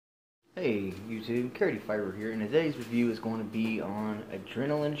Hey YouTube, carrotyfiber here, and today's review is going to be on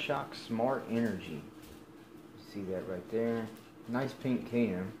Adrenaline Shoc Smart Energy. See that right there? Nice pink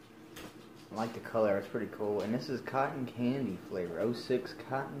can. I like the color, it's pretty cool. And this is cotton candy flavor, 06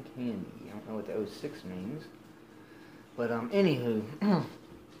 cotton candy. I don't know what the 06 means. But anywho,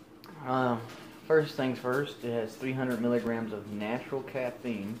 first things first, it has 300 milligrams of natural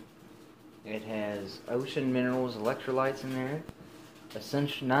caffeine. It has ocean minerals, electrolytes in there.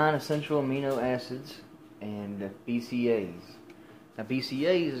 9 essential amino acids, and BCAAs. Now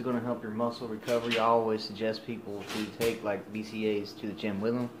BCAAs is going to help your muscle recovery. I always suggest people to take like BCAAs to the gym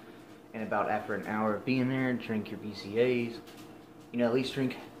with them, and about after an hour of being there, drink your BCAAs. You know, at least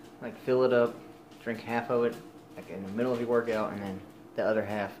drink, like fill it up, drink half of it like in the middle of your workout, and then the other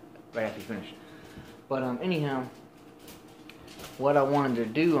half right after you finish. But anyhow, what I wanted to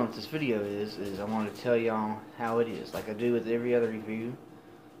do on this video is I wanted to tell y'all how it is, like I do with every other review.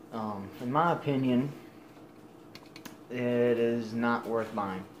 In my opinion, it is not worth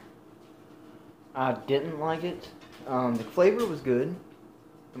buying. I didn't like it. The flavor was good.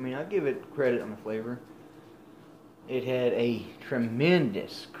 I mean, I give it credit on the flavor. It had a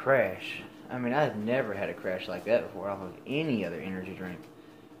tremendous crash. I mean, I had never had a crash like that before off of any other energy drink.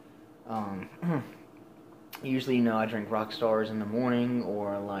 Usually, you know, I drink Rock Stars in the morning,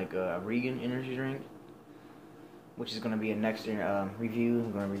 or like a Regan energy drink, which is going to be a next review.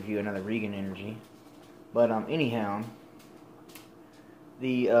 I'm going to review another Regan energy. But anyhow,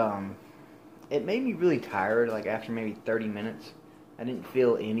 it made me really tired. Like after maybe 30 minutes, I didn't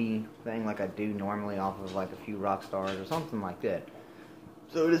feel anything like I do normally off of like a few Rock Stars or something like that.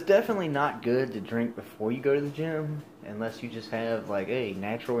 So it is definitely not good to drink before you go to the gym, unless you just have like a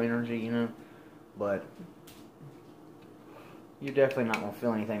natural energy, you know. But you're definitely not going to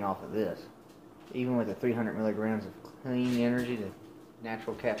feel anything off of this. Even with the 300 milligrams of clean energy, the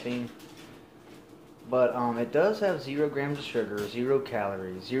natural caffeine. But it does have 0 grams of sugar, 0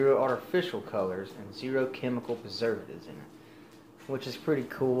 calories, 0 artificial colors, and 0 chemical preservatives in it, which is pretty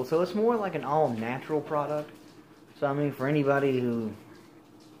cool. So it's more like an all-natural product. So I mean, for anybody who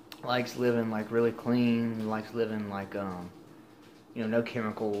likes living like really clean, likes living like you know, no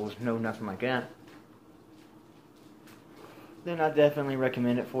chemicals, no nothing like that, then I definitely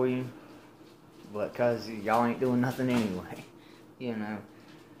recommend it for you. But cause y'all ain't doing nothing anyway, you know.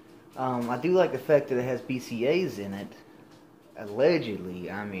 I do like the fact that it has BCAAs in it.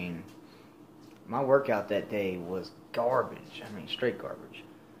 Allegedly, I mean, my workout that day was garbage. I mean, straight garbage.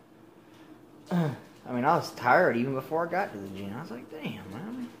 I mean, I was tired even before I got to the gym. I was like, damn,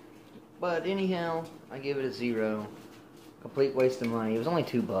 man. But anyhow, I give it a 0. Complete waste of money. It was only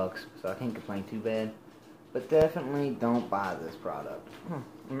 $2, so I can't complain too bad. But definitely don't buy this product.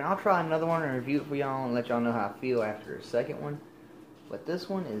 I mean, I'll try another one and review it for y'all and let y'all know how I feel after the second one. But this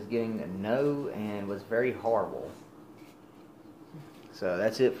one is getting a no and was very horrible. So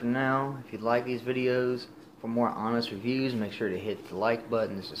that's it for now. If you like these videos for more honest reviews, make sure to hit the like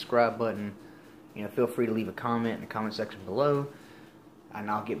button, the subscribe button. You know, feel free to leave a comment in the comment section below, and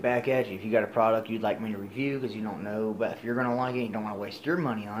I'll get back at you. If you got a product you'd like me to review because you don't know, but if you're going to like it, you don't want to waste your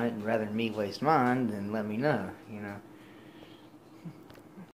money on it, and rather than me waste mine, then let me know, you know.